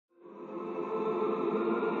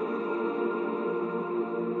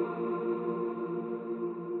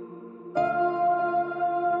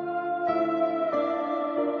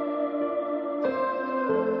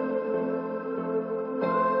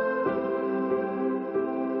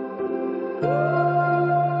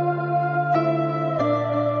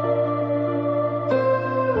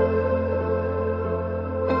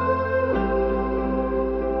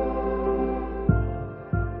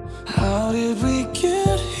How did we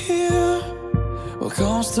get here? What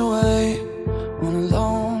comes to wait on a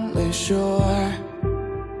lonely shore?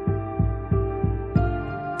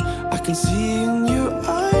 I can see in your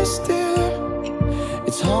eyes, dear,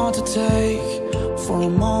 it's hard to take for a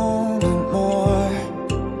moment more.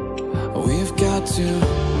 We've got to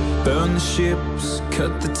burn the ships,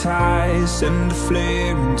 cut the ties, send a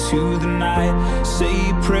flare into the night. Say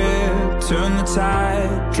a prayer, turn the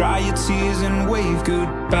tide, dry your tears and wave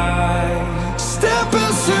goodbye. step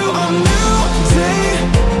into a new day.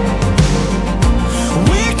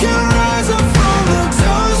 We can rise up from the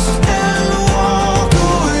dust and walk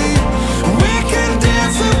away. We can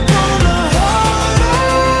dance upon the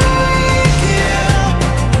heartache, yeah.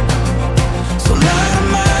 So light a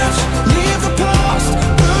match, leave the past,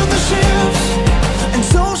 burn the ships, and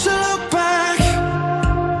don't you look back.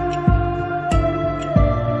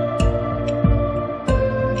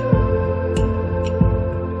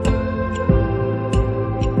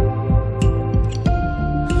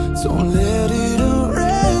 Don't let it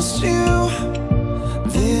arrest you.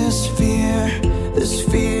 This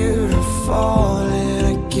fear of falling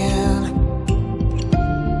again.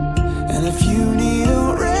 And if you need a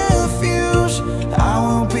refuge, I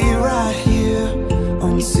will be right here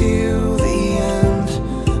until the end.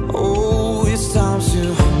 Oh, it's time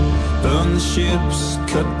to Burn the ships,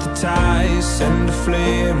 cut the ties, send a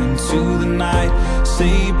flare into the night.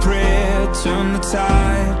 Say a prayer, turn the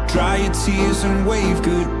tide, dry your tears and wave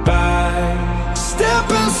goodbye. step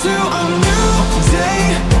into a new day.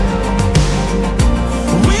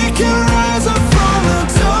 We can rise up from the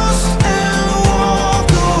dust and walk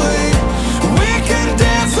away. We can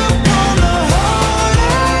dance upon the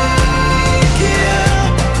heartache, yeah.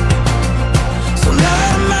 So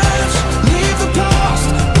light a match, leave the past,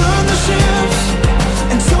 burn the ships,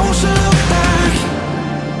 and don't you look back.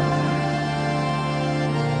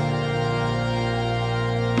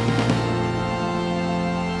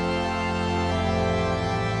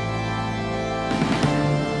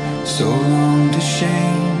 So long to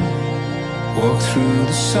shame, walk through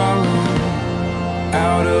the sorrow,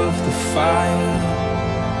 out of the fire,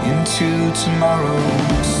 into tomorrow.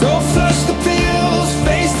 So flush the pills,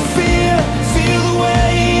 face the fear, feel the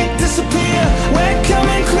weight disappear. We're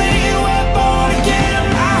coming clean, we're born again.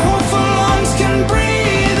 I hope our lungs can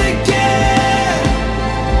breathe again.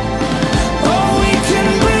 Oh, we can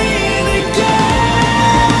breathe again.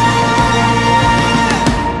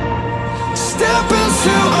 Step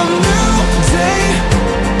into a new day.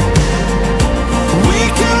 We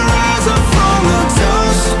can rise up from the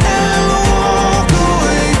dust and walk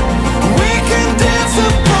away. We can dance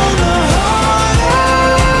upon the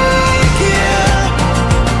heartache, yeah.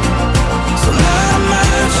 So light a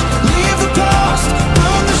match, leave the past,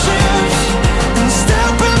 burn the ships, and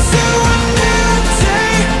step into a new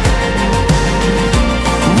day.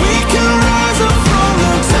 We can rise up from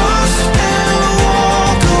the dust and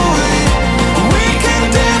walk away. We can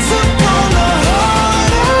dance upon the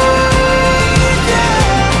heartache, yeah.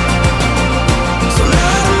 So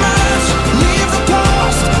light a match, leave the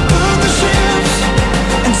past, burn the ships,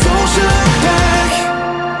 and don't you look back.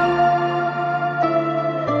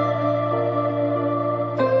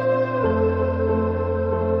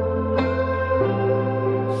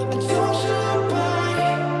 And don't you look back.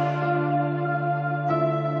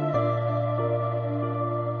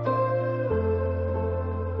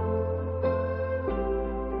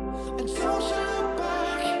 And don't you look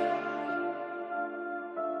back.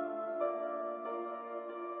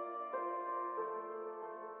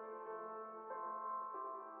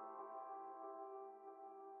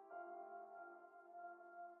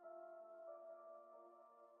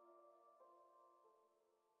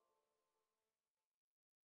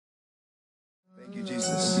 Thank you,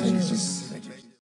 Jesus. Thank you, Jesus.